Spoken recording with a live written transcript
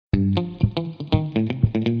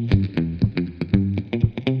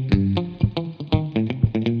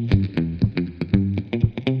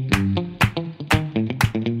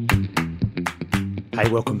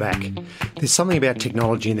welcome back. There's something about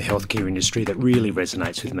technology in the healthcare industry that really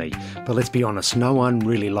resonates with me. But let's be honest, no one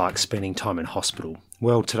really likes spending time in hospital.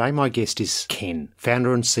 Well, today my guest is Ken,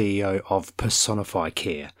 founder and CEO of Personify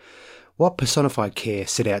Care. What Personify Care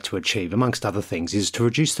set out to achieve, amongst other things, is to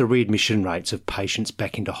reduce the readmission rates of patients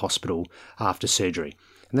back into hospital after surgery.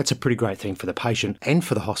 And that's a pretty great thing for the patient and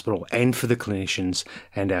for the hospital and for the clinicians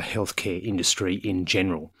and our healthcare industry in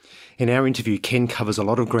general. In our interview, Ken covers a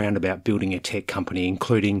lot of ground about building a tech company,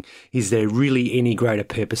 including, is there really any greater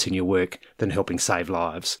purpose in your work than helping save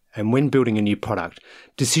lives? And when building a new product,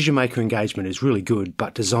 decision maker engagement is really good,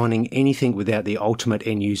 but designing anything without the ultimate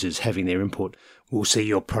end users having their input will see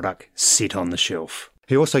your product sit on the shelf.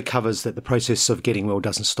 He also covers that the process of getting well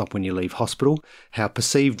doesn't stop when you leave hospital, how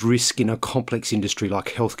perceived risk in a complex industry like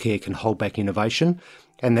healthcare can hold back innovation,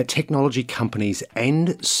 and that technology companies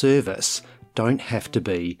and service don't have to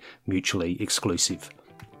be mutually exclusive.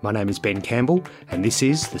 My name is Ben Campbell, and this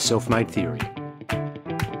is The Self-Made Theory.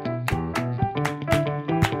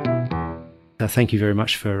 Thank you very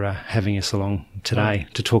much for having us along today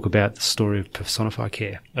to talk about the story of Personify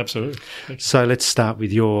Care. Absolutely. So let's start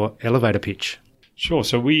with your elevator pitch. Sure.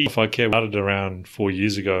 So Personify Care started around 4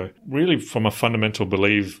 years ago, really from a fundamental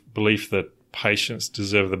belief that patients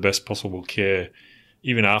deserve the best possible care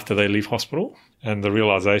even after they leave hospital, and the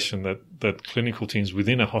realization that clinical teams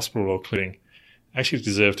within a hospital or clinic actually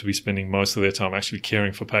deserve to be spending most of their time actually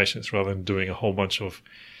caring for patients rather than doing a whole bunch of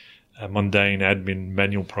mundane admin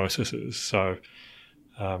manual processes. So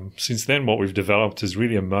since then, what we've developed is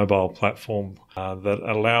really a mobile platform that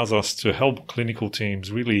allows us to help clinical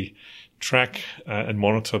teams really track and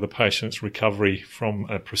monitor the patient's recovery from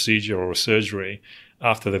a procedure or a surgery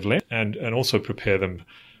after they've left, and also prepare them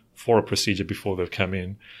for a procedure before they've come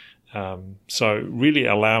in. So really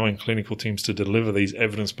allowing clinical teams to deliver these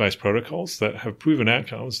evidence-based protocols that have proven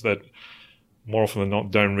outcomes that more often than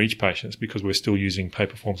not don't reach patients because we're still using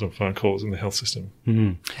paper forms and phone calls in the health system.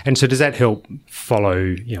 Mm. And so does that help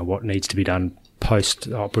follow what needs to be done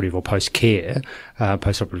post-operative or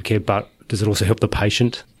post-operative care, but does it also help the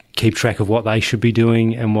patient keep track of what they should be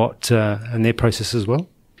doing and and their process as well?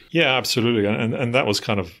 Yeah, absolutely. And that was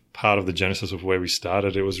kind of part of the genesis of where we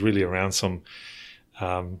started. It was really around some,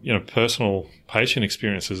 personal patient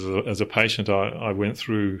experiences. As a patient, I went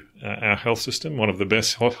through our health system, one of the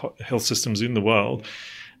best health systems in the world.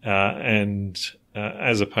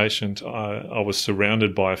 As a patient, I was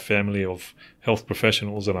surrounded by a family of health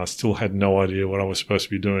professionals, and I still had no idea what I was supposed to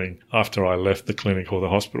be doing after I left the clinic or the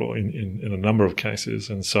hospital in a number of cases.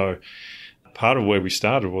 And so part of where we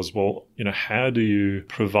started was, how do you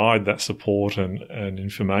provide that support and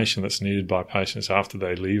information that's needed by patients after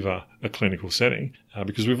they leave a clinical setting?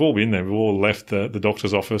 Because we've all been there. We've all left the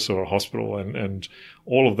doctor's office or a hospital, and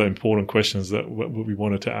all of the important questions that we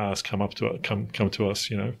wanted to ask come to us,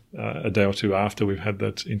 a day or two after we've had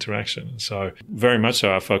that interaction. So very much so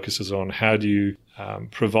our focus is on how do you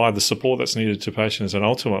provide the support that's needed to patients and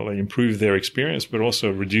ultimately improve their experience, but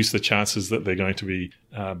also reduce the chances that they're going to be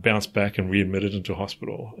bounced back and readmitted into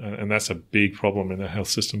hospital. And that's a big problem in the health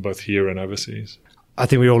system, both here and overseas. I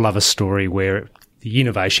think we all love a story where the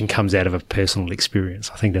innovation comes out of a personal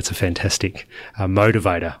experience. I think that's a fantastic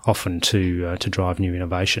motivator often to drive new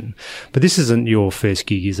innovation. But this isn't your first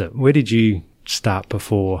gig, is it? Where did you start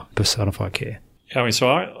before Personify Care? I mean, so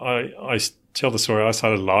I tell the story. I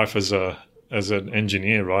started life as an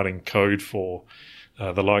engineer writing code for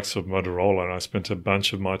the likes of Motorola, and I spent a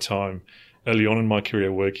bunch of my time early on in my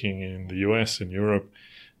career working in the US and Europe,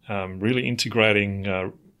 really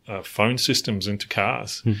integrating phone systems into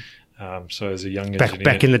cars. So as a young engineer,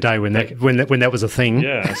 back in the day when that was a thing.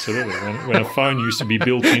 Yeah, absolutely. When a phone used to be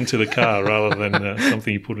built into the car rather than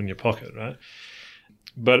something you put in your pocket, right?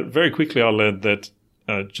 But very quickly I learned that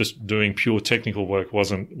just doing pure technical work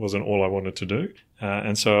wasn't all I wanted to do.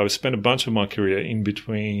 And so I spent a bunch of my career in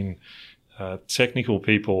between technical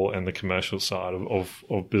people and the commercial side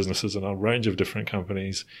of businesses in a range of different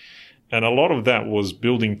companies. And a lot of that was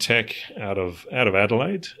building tech out of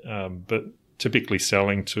Adelaide, but typically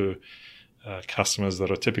selling to customers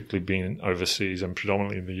that are typically being overseas and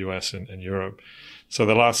predominantly in the US and Europe. So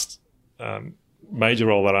the last major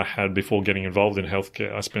role that I had before getting involved in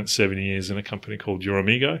healthcare, I spent 7 years in a company called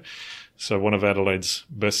Euramigo. So one of Adelaide's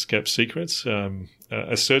best kept secrets,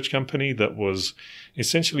 a search company that was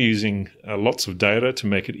essentially using lots of data to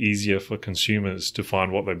make it easier for consumers to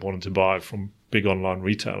find what they wanted to buy from big online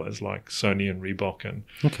retailers like Sony and Reebok and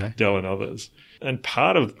Dell and others. And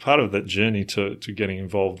part of that journey to getting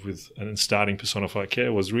involved with and starting Personify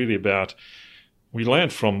Care was really about, I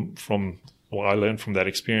learned from that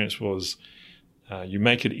experience was You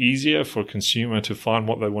make it easier for a consumer to find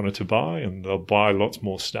what they wanted to buy, and they'll buy lots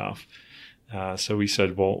more stuff. So we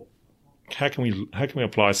said, well, how can we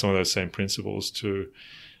apply some of those same principles to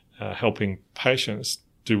helping patients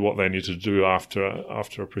do what they need to do after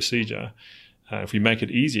a procedure? If we make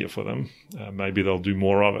it easier for them, maybe they'll do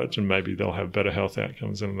more of it, and maybe they'll have better health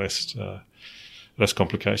outcomes and less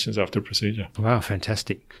complications after a procedure. Wow,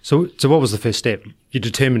 fantastic. So what was the first step? You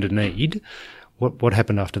determined a need. What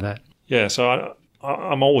happened after that? Yeah, so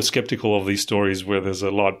I'm always skeptical of these stories where there's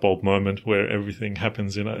a light bulb moment where everything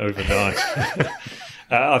happens overnight.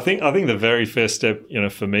 I think the very first step,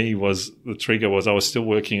 for me was the trigger was I was still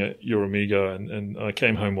working at Euramigo, and I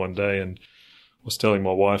came home one day and was telling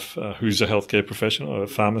my wife, who's a healthcare professional, a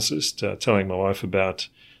pharmacist, telling my wife about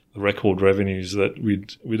the record revenues that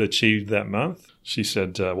we'd achieved that month. She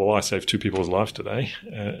said, "Well, I saved 2 people's lives today,"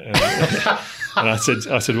 and I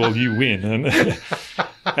said, "Well, you win,"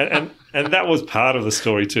 and that was part of the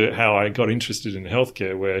story to how I got interested in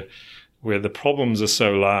healthcare, where the problems are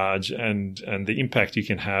so large and the impact you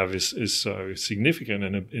can have is so significant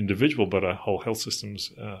in an individual, but a whole health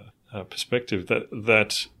system's perspective.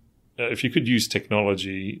 That if you could use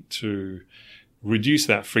technology to reduce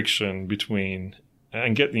that friction between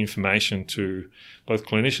and get the information to both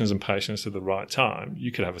clinicians and patients at the right time, you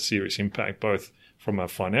could have a serious impact, both from a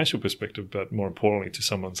financial perspective, but more importantly to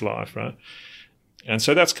someone's life, right? And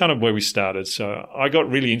so that's kind of where we started. So I got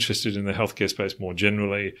really interested in the healthcare space more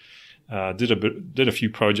generally. Did a few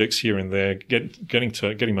projects here and there,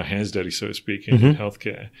 getting my hands dirty, so to speak, in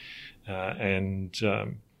healthcare, and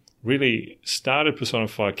really started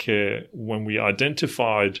Personify Care when we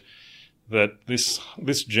identified that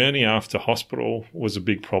this journey after hospital was a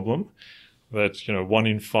big problem. That 1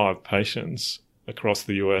 in 5 patients across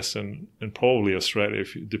the US and probably Australia,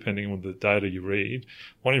 depending on the data you read,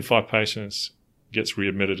 1 in 5 patients gets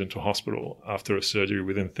readmitted into hospital after a surgery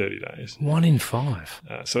within 30 days. 1 in 5.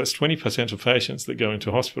 So that's 20% of patients that go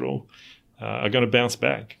into hospital are going to bounce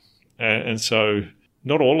back. And so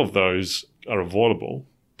not all of those are avoidable,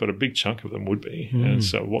 but a big chunk of them would be. And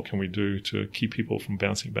so what can we do to keep people from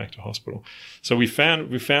bouncing back to hospital? So we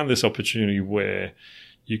found this opportunity where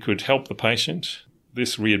you could help the patient.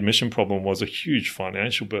 This readmission problem was a huge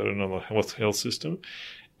financial burden on the health system.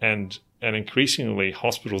 And increasingly,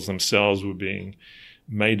 hospitals themselves were being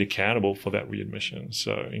made accountable for that readmission.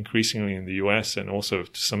 So increasingly in the US and also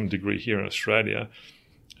to some degree here in Australia,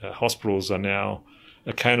 hospitals are now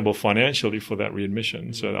accountable financially for that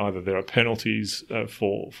readmission. So either there are penalties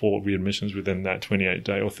for readmissions within that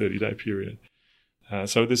 28-day or 30-day period.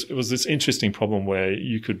 So it was this interesting problem where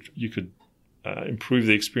you could improve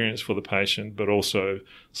the experience for the patient, but also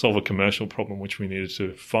solve a commercial problem which we needed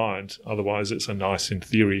to find. Otherwise, it's a nice, in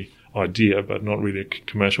theory, idea, but not really a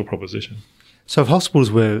commercial proposition. So if hospitals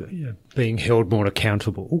were being held more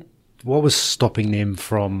accountable, what was stopping them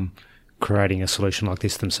from creating a solution like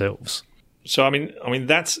this themselves? So I mean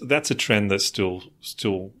that's a trend that's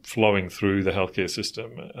still flowing through the healthcare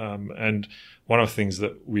system, and one of the things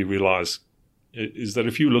that we realise is that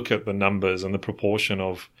if you look at the numbers and the proportion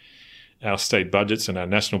of our state budgets and our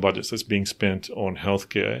national budgets that's being spent on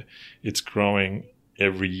healthcare, it's growing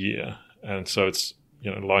every year, and so it's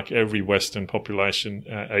like every Western population,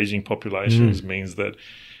 aging populations means that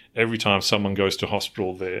every time someone goes to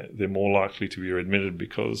hospital, they're more likely to be admitted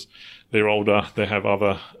because they're older, they have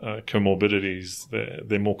other comorbidities,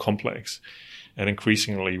 they're more complex, and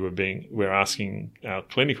increasingly we're asking our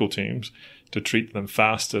clinical teams to treat them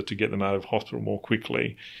faster, to get them out of hospital more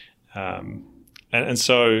quickly, and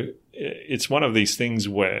so it's one of these things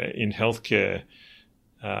where in healthcare,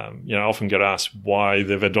 I often get asked why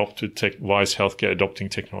they've why is healthcare adopting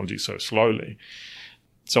technology so slowly.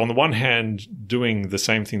 So on the one hand, doing the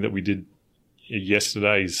same thing that we did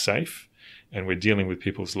yesterday is safe, and we're dealing with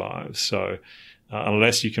people's lives. So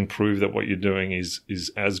unless you can prove that what you're doing is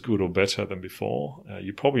as good or better than before,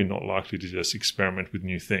 you're probably not likely to just experiment with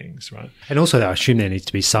new things, right? And also, I assume there needs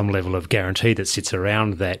to be some level of guarantee that sits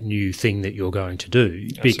around that new thing that you're going to do.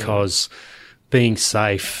 Absolutely. Because being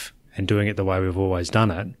safe and doing it the way we've always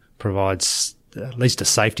done it provides at least a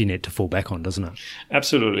safety net to fall back on, doesn't it?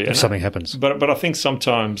 Absolutely. If something happens. But I think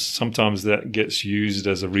sometimes that gets used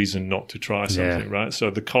as a reason not to try something, right? So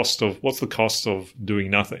what's the cost of doing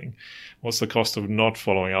nothing? What's the cost of not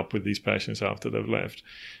following up with these patients after they've left?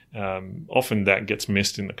 Often that gets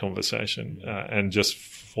missed in the conversation, and just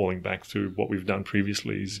falling back to what we've done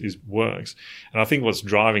previously is works. And I think what's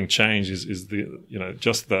driving change is the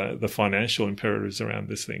just the financial imperatives around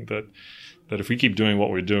this thing, that if we keep doing what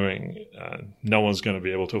we're doing, no one's going to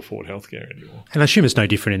be able to afford healthcare anymore. And I assume it's no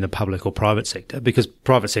different in the public or private sector, because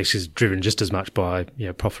private sector is driven just as much by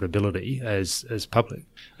profitability as public.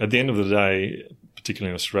 At the end of the day,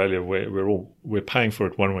 particularly in Australia, we're paying for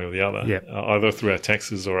it one way or the other, either through our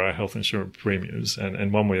taxes or our health insurance premiums,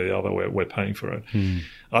 and one way or the other we're paying for it.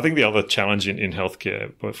 I think the other challenge in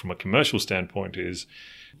healthcare, but from a commercial standpoint, is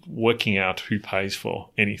working out who pays for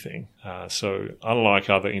anything. So unlike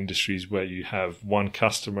other industries where you have one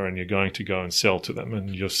customer and you're going to go and sell to them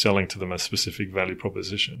and you're selling to them a specific value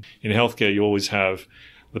proposition, in healthcare you always have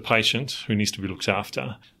the patient who needs to be looked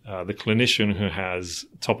after, the clinician who has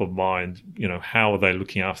top of mind, how are they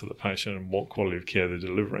looking after the patient and what quality of care they're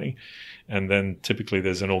delivering. And then typically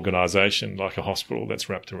there's an organization like a hospital that's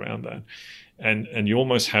wrapped around that. And you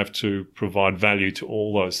almost have to provide value to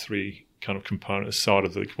all those three kind of component side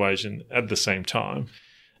of the equation at the same time.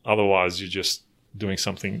 Otherwise, you're just doing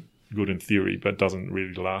something good in theory, but doesn't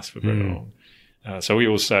really last for very long. So we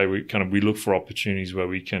always say we look for opportunities where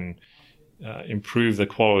we can improve the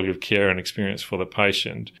quality of care and experience for the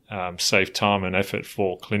patient, save time and effort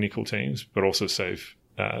for clinical teams, but also save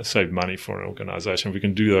money for an organisation. If we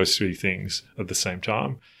can do those three things at the same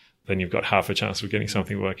time, then you've got half a chance of getting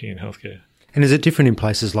something working in healthcare. And is it different in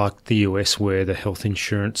places like the US where the health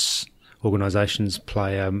insurance organisations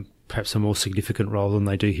play perhaps a more significant role than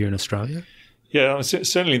they do here in Australia? Yeah,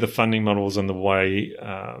 certainly the funding models and the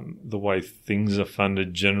way things are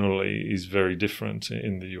funded generally is very different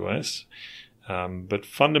in the US. But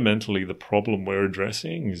fundamentally, the problem we're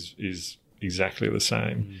addressing is exactly the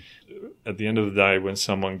same. At the end of the day, when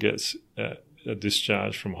someone gets a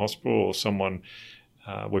discharge from hospital or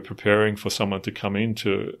we're preparing for someone to come in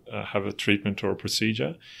to have a treatment or a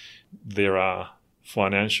procedure, there are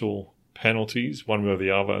financial penalties, one way or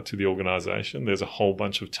the other, to the organisation. There's a whole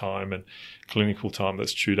bunch of time and clinical time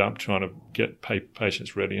that's chewed up trying to get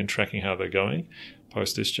patients ready and tracking how they're going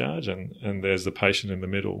post-discharge. And there's the patient in the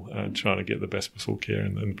middle trying to get the best possible care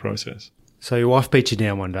in the process. So your wife beats you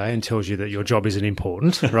down one day and tells you that your job isn't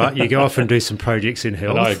important, right? You go off and do some projects in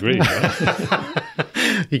health. And I agree,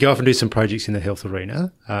 right? You go off and do some projects in the health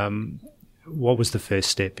arena. What was the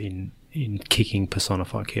first step in kicking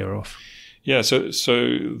Personify Care off? Yeah, so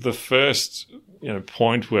the first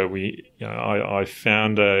point where I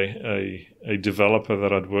found a developer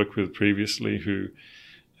that I'd worked with previously who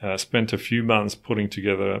spent a few months pulling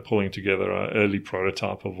together an early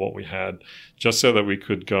prototype of what we had, just so that we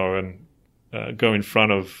could go in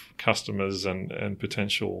front of customers and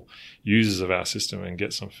potential users of our system and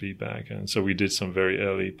get some feedback. And so we did some very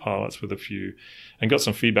early pilots with a few and got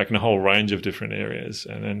some feedback in a whole range of different areas.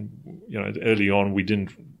 And then early on we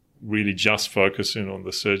didn't really just focus in on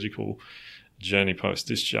the surgical journey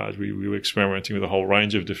post-discharge. We were experimenting with a whole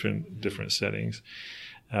range of different settings.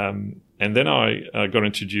 And then I got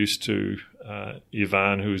introduced to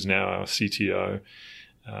Ivan, who's now our CTO.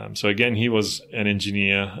 So again, he was an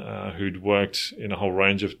engineer who'd worked in a whole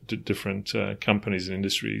range of different companies and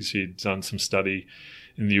industries. He'd done some study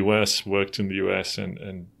in the US, worked in the US,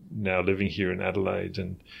 and now living here in Adelaide.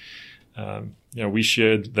 And we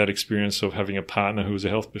shared that experience of having a partner who was a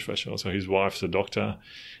health professional. So his wife's a doctor,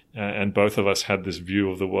 and both of us had this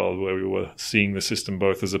view of the world where we were seeing the system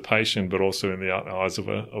both as a patient, but also in the eyes of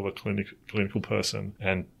a clinical person.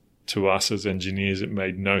 And to us as engineers, it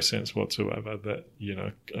made no sense whatsoever that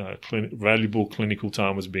valuable clinical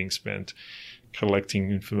time was being spent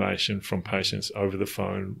collecting information from patients over the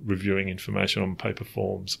phone, reviewing information on paper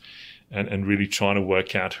forms, and really trying to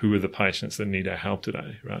work out who are the patients that need our help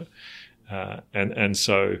today, right? And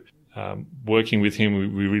so working with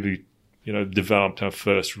him, we really developed our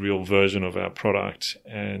first real version of our product.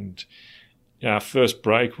 And our first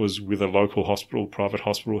break was with a local hospital, private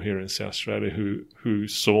hospital here in South Australia, who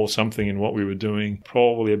saw something in what we were doing,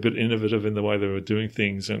 probably a bit innovative in the way they were doing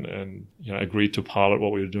things, and agreed to pilot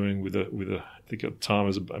what we were doing with I think at the time it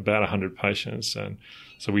was about 100 patients. And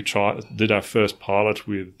so we did our first pilot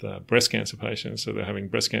with breast cancer patients. So they're having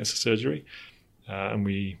breast cancer surgery. And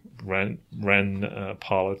we ran a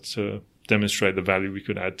pilot to demonstrate the value we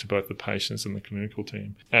could add to both the patients and the clinical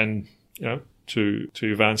team. And, to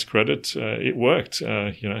Ivan's credit, it worked,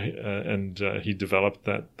 and he developed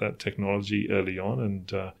that technology early on,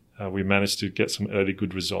 and we managed to get some early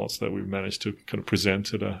good results that we managed to kind of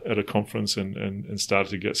present at a conference and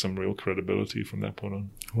started to get some real credibility from that point on.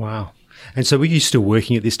 Wow. And so were you still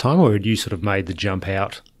working at this time, or had you sort of made the jump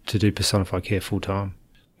out to do Personify Care full time?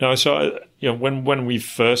 No, so when we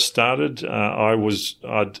first started,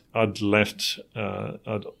 I'd left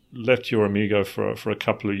Your Amigo for a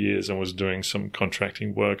couple of years and was doing some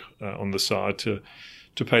contracting work on the side to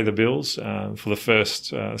pay the bills. For the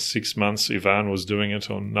first 6 months, Ivan was doing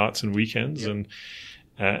it on nights and weekends, Yep.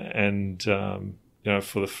 and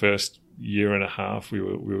for the first year and a half, we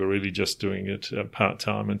were really just doing it part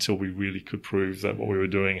time until we really could prove that what we were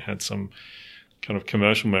doing had some kind of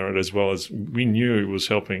commercial merit, as well as we knew it was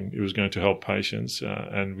going to help patients,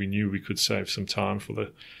 and we knew we could save some time for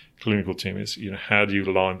the clinical team. Is how do you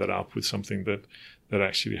line that up with something that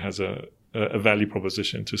actually has a value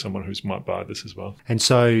proposition to someone who might buy this as well. And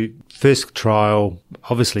so first trial,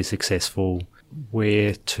 obviously successful.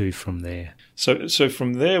 Where to from there? So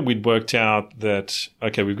from there, we'd worked out that,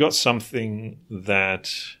 okay, we've got something that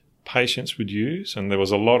patients would use, and there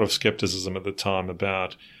was a lot of skepticism at the time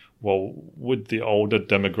about, well, would the older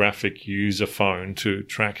demographic use a phone to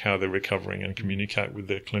track how they're recovering and communicate with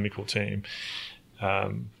their clinical team?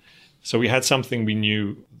 So we had something we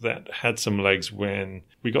knew that had some legs when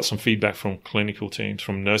we got some feedback from clinical teams,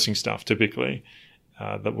 from nursing staff typically,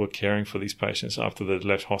 that were caring for these patients after they'd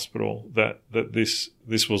left hospital, that this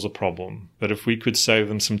was a problem. That if we could save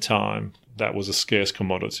them some time, that was a scarce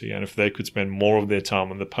commodity. And if they could spend more of their time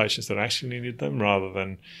on the patients that actually needed them rather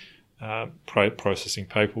than processing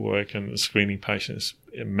paperwork and screening patients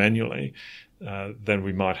manually, then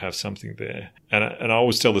we might have something there. And I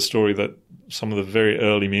always tell the story that some of the very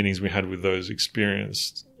early meetings we had with those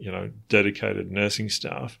experienced, dedicated nursing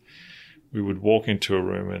staff, we would walk into a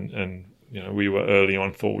room and we were early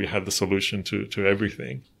on thought we had the solution to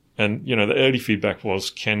everything. And, the early feedback was,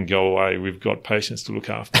 Ken, go away. We've got patients to look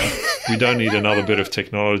after. We don't need another bit of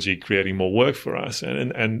technology creating more work for us.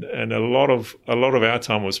 And a lot of our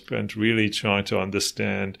time was spent really trying to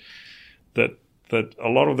understand that a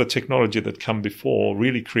lot of the technology that come before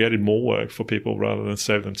really created more work for people rather than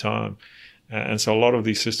save them time. And so a lot of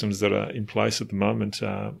these systems that are in place at the moment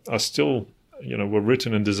are still, were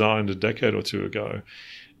written and designed a decade or two ago.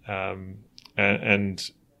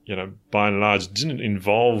 And by and large, didn't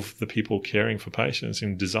involve the people caring for patients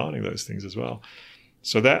in designing those things as well.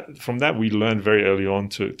 So from that, we learned very early on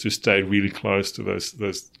to stay really close to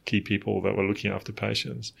those key people that were looking after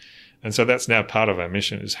patients. And so that's now part of our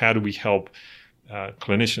mission, is how do we help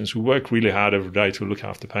clinicians who work really hard every day to look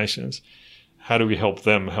after patients? How do we help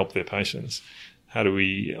them help their patients? How do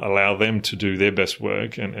we allow them to do their best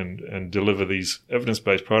work and deliver these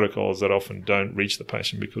evidence-based protocols that often don't reach the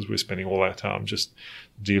patient because we're spending all our time just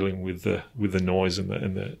dealing with the noise and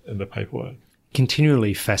the paperwork?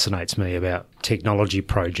 Continually fascinates me about technology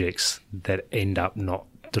projects that end up not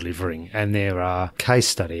delivering, and there are case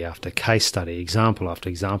study after case study, example after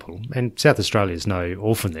example. And South Australia is no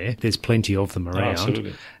orphan there. There's plenty of them around. Oh,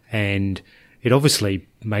 absolutely. And it obviously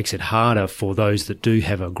makes it harder for those that do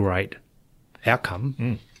have a great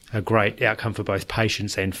outcome, a great outcome for both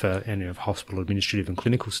patients and for hospital administrative and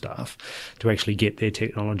clinical staff to actually get their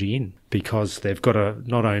technology in, because they've got to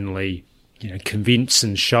not only convince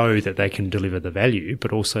and show that they can deliver the value,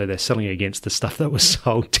 but also they're selling against the stuff that was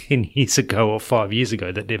sold 10 years ago or 5 years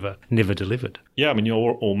ago that never delivered. Yeah, I mean,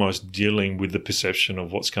 you're almost dealing with the perception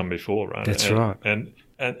of what's come before, right? That's right.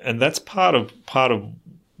 And that's part of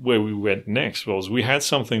where we went next. Was we had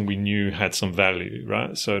something we knew had some value,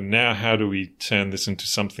 right? So now how do we turn this into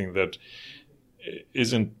something that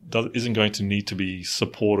isn't going to need to be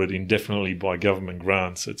supported indefinitely by government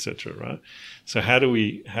grants, etc., right? So how do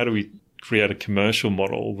we create a commercial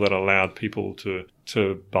model that allowed people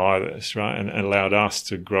to buy this, right, and allowed us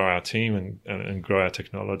to grow our team and grow our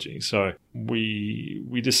technology? So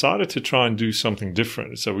we decided to try and do something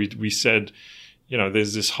different. So we said,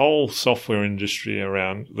 there's this whole software industry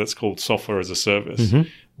around that's called software as a service,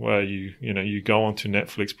 where you go onto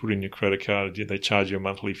Netflix, put in your credit card, they charge you a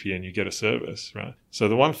monthly fee, and you get a service, right? So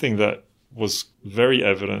the one thing that was very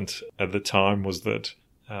evident at the time was that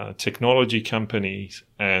technology companies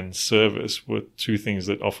and service were two things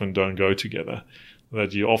that often don't go together.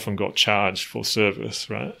 That you often got charged for service,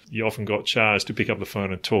 right? You often got charged to pick up the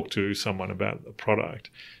phone and talk to someone about the product.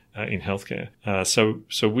 In healthcare.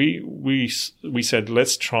 So we said,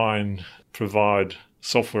 let's try and provide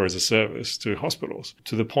software as a service to hospitals,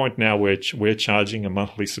 to the point now where we're charging a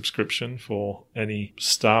monthly subscription for any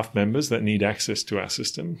staff members that need access to our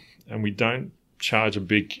system. And we don't charge a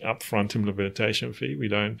big upfront implementation fee. We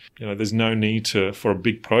don't, there's no need for a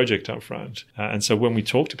big project upfront. And so when we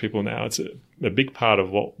talk to people now, it's a big part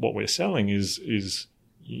of what we're selling is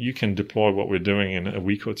you can deploy what we're doing in a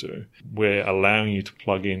week or two. We're allowing you to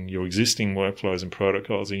plug in your existing workflows and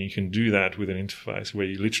protocols, and you can do that with an interface where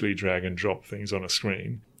you literally drag and drop things on a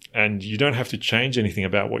screen. And you don't have to change anything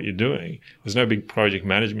about what you're doing. There's no big project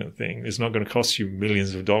management thing. It's not going to cost you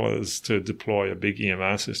millions of dollars to deploy a big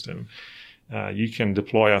EMR system. you can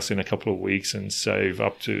deploy us in a couple of weeks and save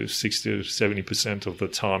up to 60 to 70% of the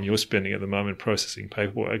time you're spending at the moment processing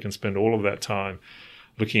paperwork, and spend all of that time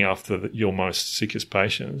looking after your most sickest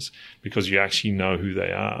patients, because you actually know who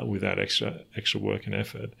they are without extra work and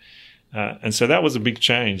effort. And so that was a big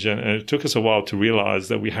change. And it took us a while to realize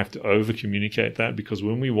that we have to over-communicate that, because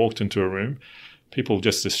when we walked into a room, people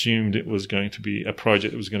just assumed it was going to be a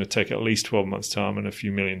project that was going to take at least 12 months' time and a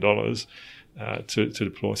few $1 million to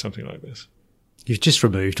deploy something like this. You've just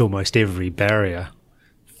removed almost every barrier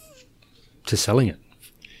to selling it.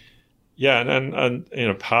 Yeah,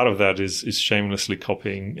 and part of that is shamelessly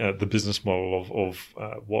copying the business model of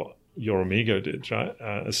what Your Amigo did, right?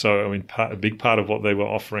 A big part of what they were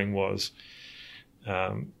offering was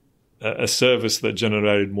a service that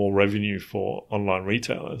generated more revenue for online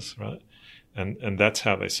retailers, right? And that's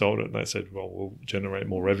how they sold it. They said, well, we'll generate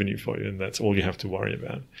more revenue for you, and that's all you have to worry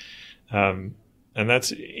about. And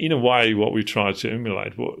that's, in a way, what we tried to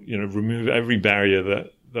emulate. Remove every barrier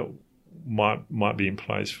that might be in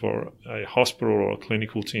place for a hospital or a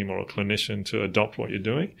clinical team or a clinician to adopt what you're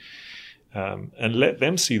doing, and let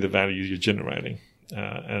them see the value you're generating.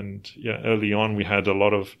 Early on, we had a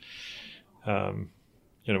lot of,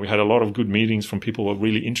 good meetings from people who were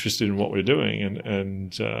really interested in what we're doing,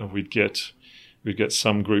 and we'd get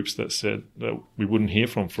some groups that said that we wouldn't hear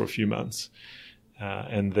from for a few months,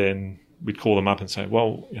 and then we'd call them up and say,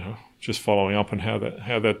 well, just following up on how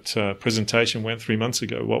that presentation went 3 months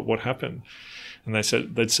ago, what happened? And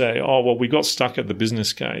they'd say, oh, well, we got stuck at the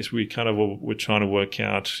business case. We kind of were trying to work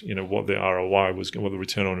out, what the ROI was, what the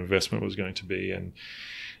return on investment was going to be, and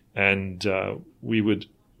I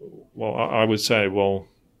would say, well,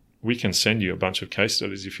 we can send you a bunch of case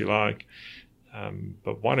studies if you like,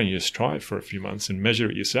 but why don't you just try it for a few months and measure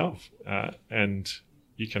it yourself, and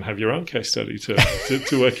you can have your own case study to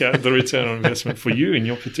work out the return on investment for you in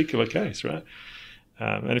your particular case, right?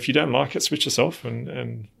 And if you don't like it, switch us off,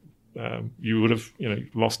 and you would have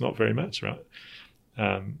lost not very much, right?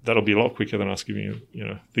 That'll be a lot quicker than us giving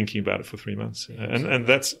you thinking about it for 3 months. And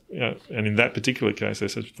that's and in that particular case, they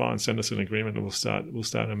said, fine, send us an agreement and we'll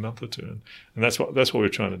start in a month or two. And that's what we're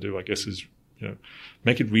trying to do, I guess, is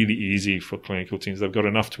make it really easy for clinical teams. They've got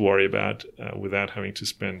enough to worry about without having to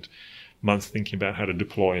spend months thinking about how to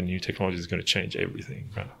deploy a new technology that's going to change everything.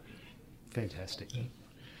 Right? Fantastic. Yeah.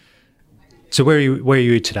 So where are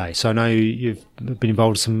you today? So I know you've been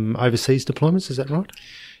involved in some overseas deployments. Is that right?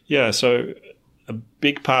 Yeah. So a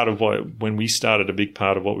big part of when we started, a big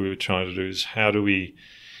part of what we were trying to do is how do we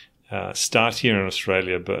start here in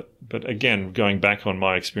Australia, but again, going back on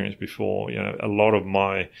my experience before, a lot of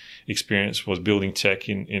my experience was building tech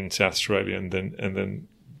in South Australia, and then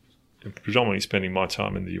predominantly spending my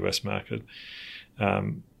time in the US market.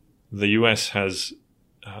 The US has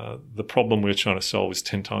the problem we're trying to solve is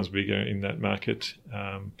 10 times bigger in that market.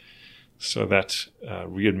 So that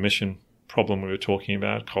readmission problem we were talking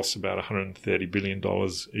about costs about $130 billion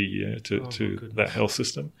a year to that health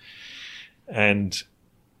system. And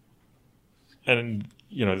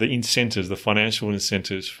the incentives, the financial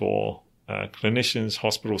incentives for clinicians,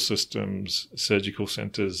 hospital systems, surgical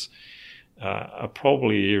centres are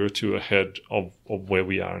probably a year or two ahead of where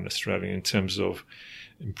we are in Australia in terms of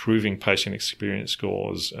improving patient experience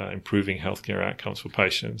scores, improving healthcare outcomes for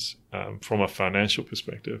patients from a financial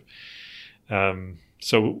perspective.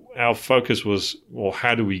 So our focus was, well,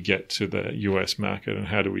 how do we get to the US market and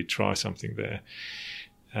how do we try something there?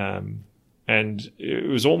 And it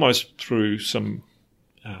was almost through some,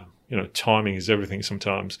 timing is everything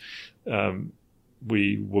sometimes.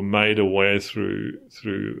 We were made aware through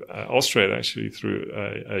Australia, actually, through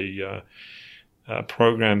a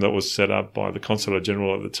program that was set up by the Consular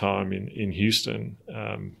General at the time in Houston.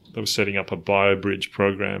 They were setting up a BioBridge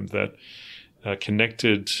program that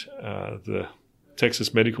connected the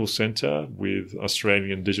Texas Medical Center with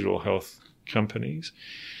Australian digital health companies.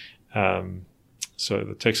 So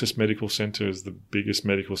the Texas Medical Center is the biggest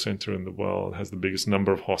medical center in the world, has the biggest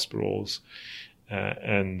number of hospitals,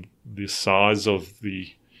 and the size of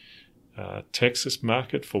the Texas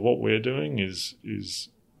market for what we're doing is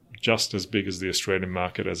just as big as the Australian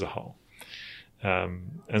market as a whole.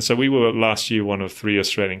 And so we were last year one of 3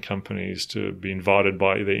 Australian companies to be invited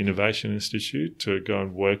by the Innovation Institute to go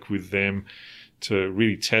and work with them to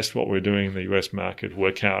really test what we're doing in the US market,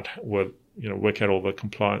 work out all the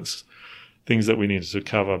compliance things that we needed to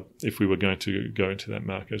cover if we were going to go into that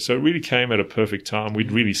market. So it really came at a perfect time.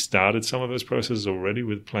 We'd really started some of those processes already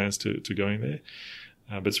with plans to go in there.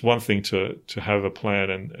 But it's one thing to have a plan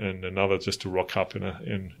and another just to rock up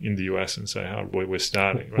in the US and say, we're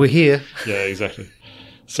starting. Right? We're here. Yeah, exactly.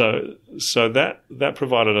 So that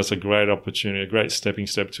provided us a great opportunity, a great stepping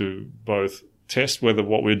step to both test whether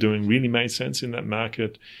what we're doing really made sense in that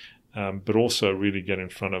market, but also really get in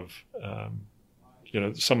front of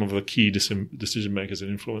some of the key decision makers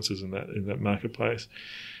and influencers in that marketplace.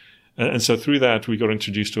 And so through that, we got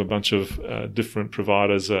introduced to a bunch of different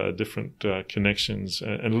providers, different connections,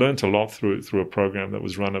 and learned a lot through a program that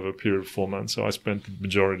was run over a period of 4 months. So I spent the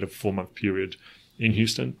majority of the 4-month period in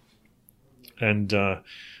Houston, and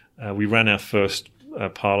we ran our first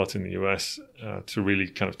pilot in the US to really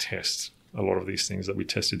kind of test a lot of these things that we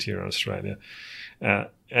tested here in Australia.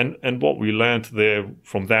 And what we learned there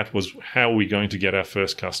from that was how are we going to get our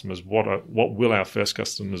first customers? What will our first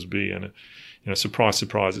customers be? And surprise,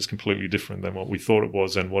 surprise, it's completely different than what we thought it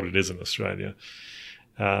was and what it is in Australia.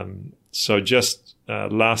 So just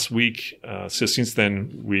last week, so since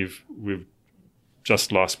then we've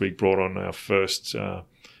just last week brought on our first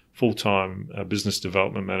full-time business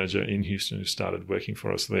development manager in Houston who started working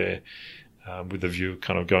for us there with the view of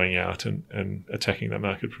kind of going out and attacking that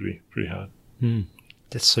market pretty hard.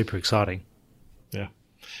 That's super exciting. Yeah.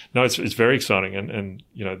 No, it's very exciting. And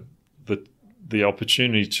the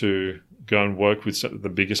opportunity to go and work with the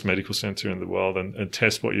biggest medical center in the world and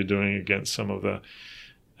test what you're doing against some of the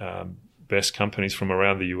best companies from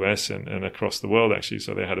around the US and across the world, actually.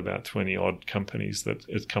 So they had about 20-odd companies that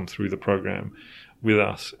had come through the program with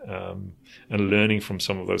us, and learning from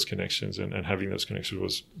some of those connections and having those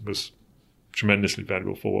connections was tremendously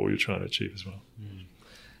valuable for what we were trying to achieve as well.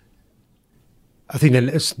 I think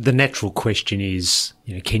the natural question is,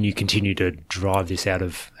 can you continue to drive this out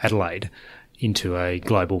of Adelaide into a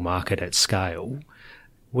global market at scale?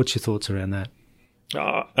 What's your thoughts around that?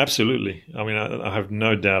 Absolutely. I mean, I have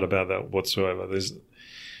no doubt about that whatsoever.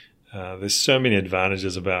 There's so many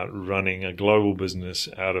advantages about running a global business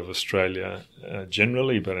out of Australia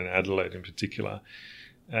generally, but in Adelaide in particular.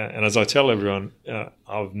 And as I tell everyone,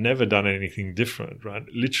 I've never done anything different, right?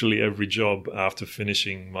 Literally every job after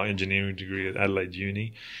finishing my engineering degree at Adelaide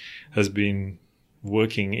Uni has been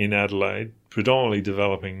working in Adelaide, predominantly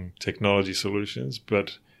developing technology solutions,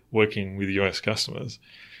 but working with US customers.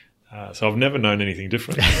 So I've never known anything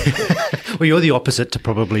different. Well, you're the opposite to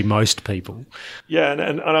probably most people. Yeah,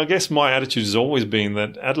 and I guess my attitude has always been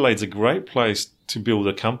that Adelaide's a great place to build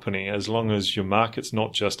a company as long as your market's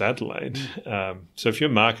not just Adelaide. So if your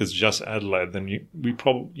market's just Adelaide, then you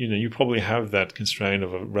probably have that constraint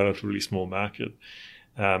of a relatively small market.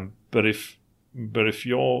 But if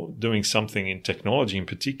you're doing something in technology in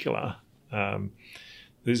particular,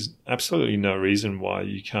 there's absolutely no reason why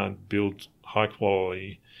you can't build high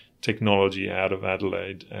quality technology out of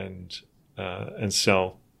Adelaide and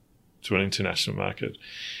sell to an international market.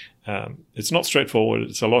 It's not straightforward.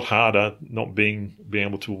 It's a lot harder not being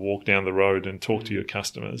able to walk down the road and talk to your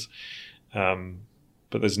customers.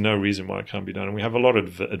 But there's no reason why it can't be done. And we have a lot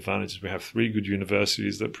of advantages. We have 3 good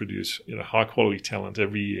universities that produce high quality talent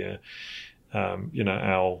every year.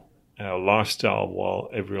 Our lifestyle,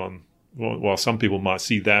 while some people might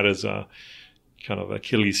see that as a kind of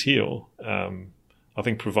Achilles heel, I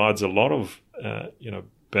think provides a lot of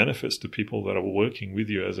benefits to people that are working with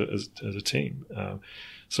you as a team.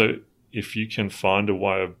 So if you can find a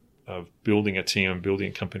way of building a team and building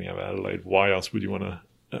a company out of Adelaide, why else would you want to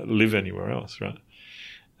live anywhere else, right?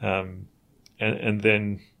 And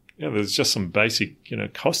then there's just some basic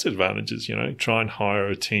cost advantages. Try and hire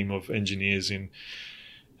a team of engineers in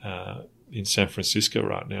San Francisco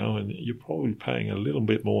right now, and you're probably paying a little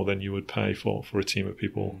bit more than you would pay for a team of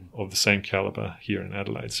people of the same caliber here in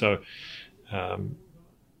Adelaide. So,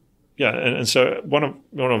 and so one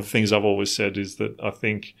of the things I've always said is that I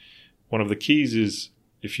think one of the keys is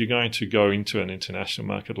if you're going to go into an international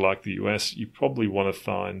market like the US, you probably want to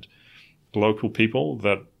find local people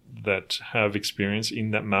that have experience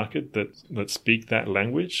in that market that speak that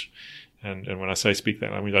language. And when I say speak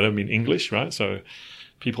that language, I don't mean English, right? So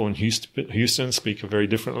people in Houston speak a very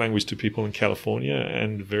different language to people in California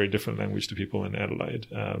and a very different language to people in Adelaide.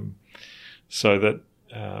 So that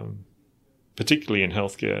particularly in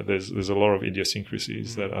healthcare, there's a lot of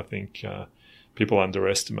idiosyncrasies that I think people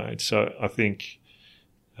underestimate. So I think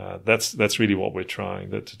that's really what we're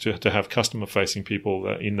trying, to have customer-facing people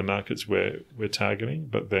in the markets where we're targeting,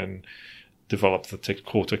 but then develop the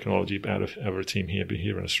core technology out of a team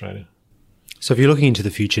here in Australia. So if you're looking into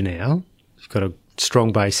the future now, you've got a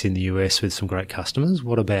strong base in the US with some great customers.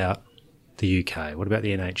 What about the UK? What about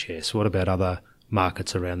the NHS? What about other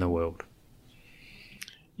markets around the world?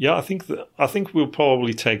 Yeah, I think we'll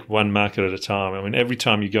probably take one market at a time. I mean, every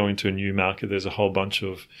time you go into a new market, there's a whole bunch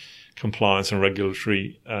of compliance and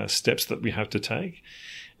regulatory steps that we have to take.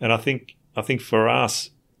 And I think for us,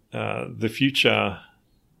 the future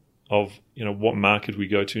what market we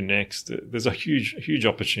go to next. There's a huge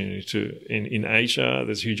opportunity in Asia.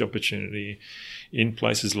 There's a huge opportunity in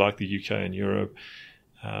places like the UK and Europe.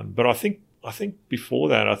 But I think before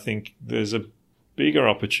that, I think there's a bigger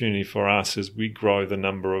opportunity for us as we grow the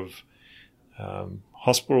number of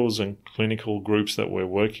hospitals and clinical groups that we're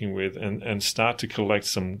working with and start to collect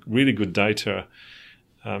some really good data.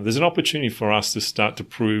 There's an opportunity for us to start to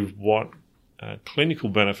prove what clinical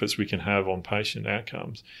benefits we can have on patient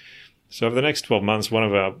outcomes. So over the next 12 months, one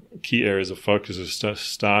of our key areas of focus is to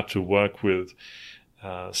start to work with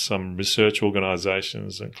some research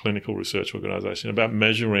organizations and clinical research organizations about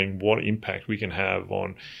measuring what impact we can have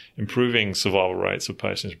on improving survival rates of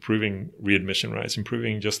patients, improving readmission rates,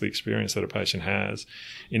 improving just the experience that a patient has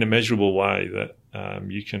in a measurable way that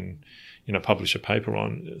you can, publish a paper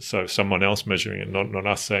on. So someone else measuring it, not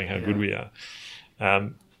us saying how good we are.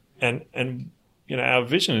 And our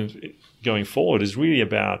vision going forward is really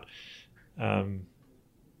about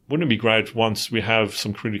wouldn't it be great once we have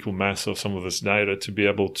some critical mass of some of this data to be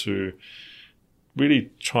able to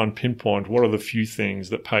really try and pinpoint what are the few things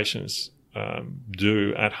that patients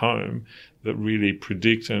do at home that really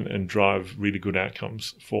predict and drive really good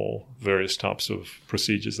outcomes for various types of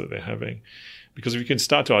procedures that they're having. Because if you can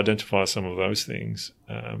start to identify some of those things,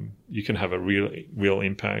 you can have a real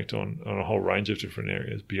impact on a whole range of different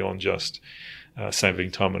areas beyond just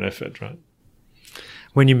saving time and effort, right?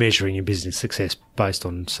 When you're measuring your business success based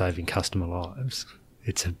on saving customer lives,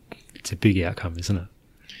 it's a big outcome, isn't it?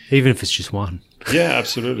 Even if it's just one. Yeah,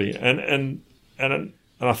 absolutely. And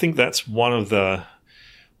I think that's one of the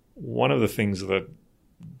things that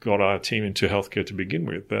got our team into healthcare to begin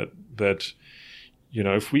with. That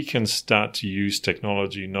if we can start to use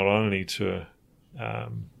technology not only to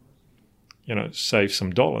save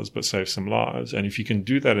some dollars, but save some lives. And if you can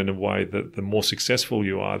do that in a way that the more successful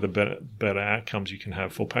you are, the better outcomes you can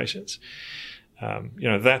have for patients.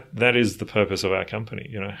 That is the purpose of our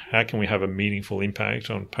company. How can we have a meaningful impact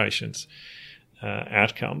on patients'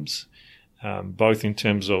 outcomes, both in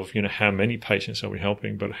terms of, how many patients are we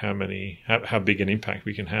helping, but how big an impact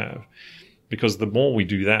we can have. Because the more we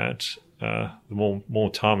do that, the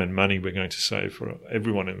more time and money we're going to save for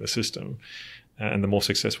everyone in the system. And the more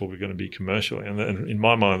successful we're going to be commercially. And in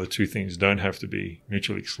my mind, the two things don't have to be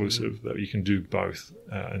mutually exclusive, that you can do both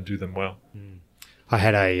and do them well. I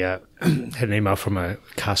had an email from a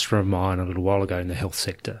customer of mine a little while ago in the health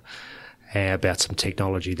sector about some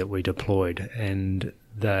technology that we deployed. And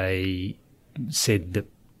they said that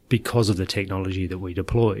because of the technology that we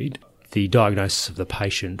deployed, the diagnosis of the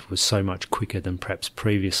patient was so much quicker than perhaps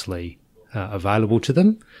previously available to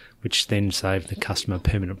them, which then saved the customer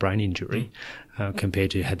permanent brain injury compared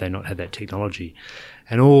to had they not had that technology.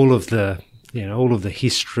 And all of the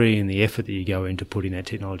history and the effort that you go into putting that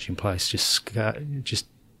technology in place just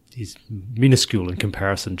is minuscule in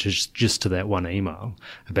comparison to just to that one email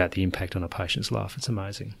about the impact on a patient's life. It's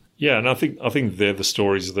amazing. Yeah, and I think they're the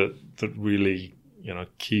stories that really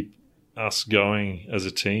keep us going as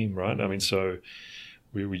a team, right? I mean, so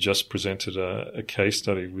we just presented a case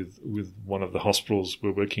study with one of the hospitals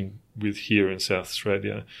we're working with here in South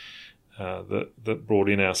Australia that brought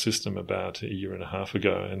in our system about a year and a half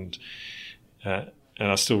ago, and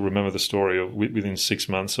I still remember the story of within 6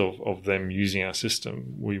 months of them using our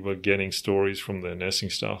system, we were getting stories from the nursing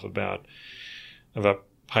staff about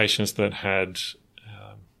patients that had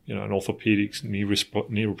an orthopedic knee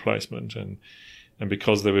replacement, and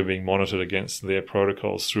because they were being monitored against their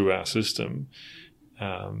protocols through our system.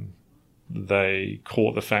 They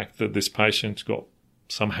caught the fact that this patient got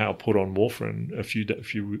somehow put on warfarin a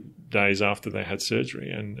few days after they had surgery,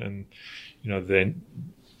 and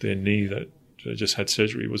their knee that just had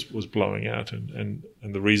surgery was blowing out, and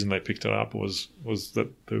the reason they picked it up was that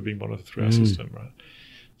they were being monitored through our system, right?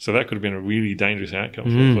 So that could have been a really dangerous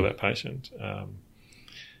outcome for that patient.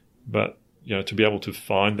 But to be able to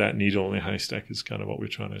find that needle in the haystack is kind of what we're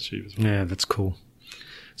trying to achieve as well. Yeah, that's cool.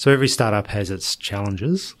 So every startup has its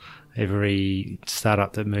challenges. Every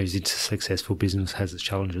startup that moves into successful business has its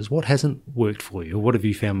challenges. What hasn't worked for you? Or what have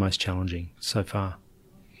you found most challenging so far?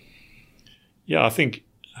 Yeah, I think,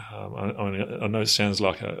 I know it sounds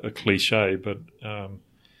like a cliche, but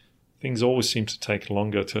things always seem to take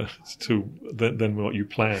longer than what you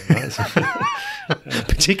plan, right?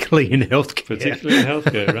 Particularly in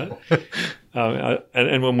healthcare. Right?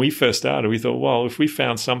 And when we first started, we thought, well, if we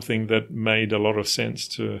found something that made a lot of sense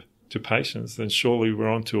to patients, then surely we're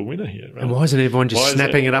on to a winner here. Right? And why isn't everyone just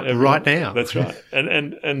snapping it up right now? That's right.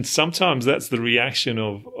 And sometimes that's the reaction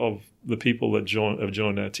of the people that have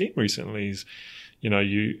joined our team recently is,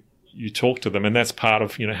 you talk to them, and that's part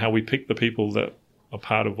of, how we pick the people that are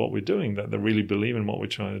part of what we're doing, that they really believe in what we're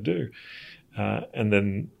trying to do. And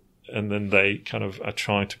then they kind of are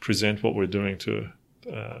trying to present what we're doing to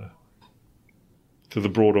the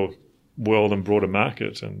broader world and broader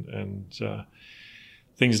market. And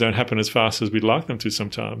things don't happen as fast as we'd like them to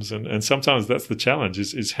sometimes. And sometimes that's the challenge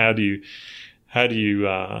is how do you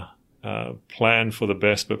plan for the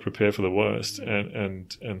best but prepare for the worst,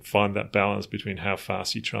 and find that balance between how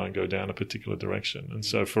fast you try and go down a particular direction. And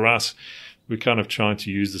so for us, we're kind of trying to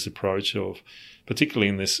use this approach of, particularly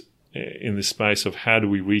in this space of how do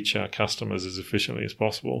we reach our customers as efficiently as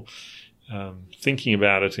possible, thinking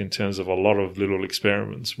about it in terms of a lot of little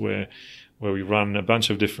experiments where we run a bunch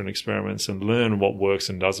of different experiments and learn what works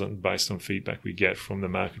and doesn't based on feedback we get from the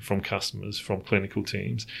market, from customers, from clinical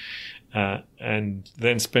teams, and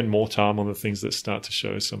then spend more time on the things that start to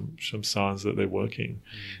show some signs that they're working.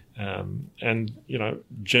 And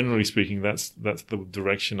generally speaking, that's the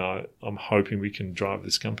direction I'm hoping we can drive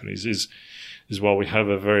this company is while we have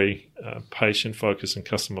a very patient focused and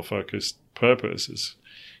customer focused purpose, is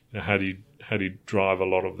how do you drive a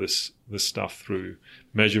lot of this stuff through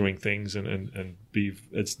measuring things and be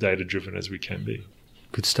as data driven as we can be.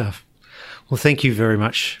 Good stuff. Well, thank you very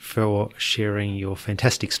much for sharing your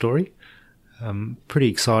fantastic story. I'm pretty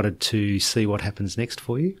excited to see what happens next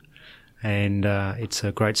for you. And it's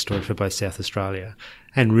a great story for both South Australia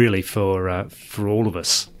and really for all of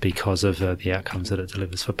us because of the outcomes that it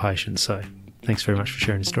delivers for patients. So thanks very much for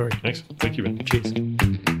sharing the story. Thanks. Thank you, Ben. Cheers.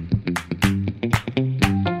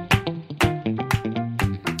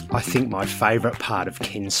 I think my favourite part of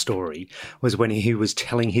Ken's story was when he was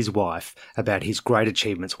telling his wife about his great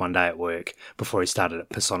achievements one day at work before he started at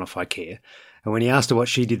Personify Care. And when he asked her what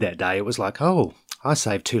she did that day, it was like, oh, I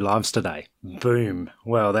saved 2 lives today. Boom.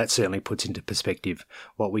 Well, that certainly puts into perspective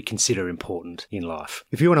what we consider important in life.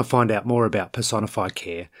 If you want to find out more about Personify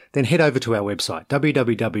Care, then head over to our website,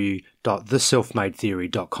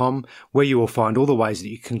 www.theselfmadetheory.com, where you will find all the ways that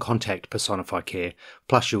you can contact Personify Care,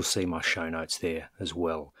 plus you'll see my show notes there as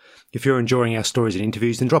well. If you're enjoying our stories and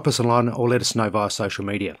interviews, then drop us a line or let us know via social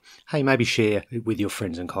media. Hey, maybe share it with your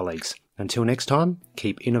friends and colleagues. Until next time,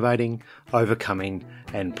 keep innovating, overcoming,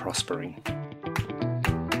 and prospering.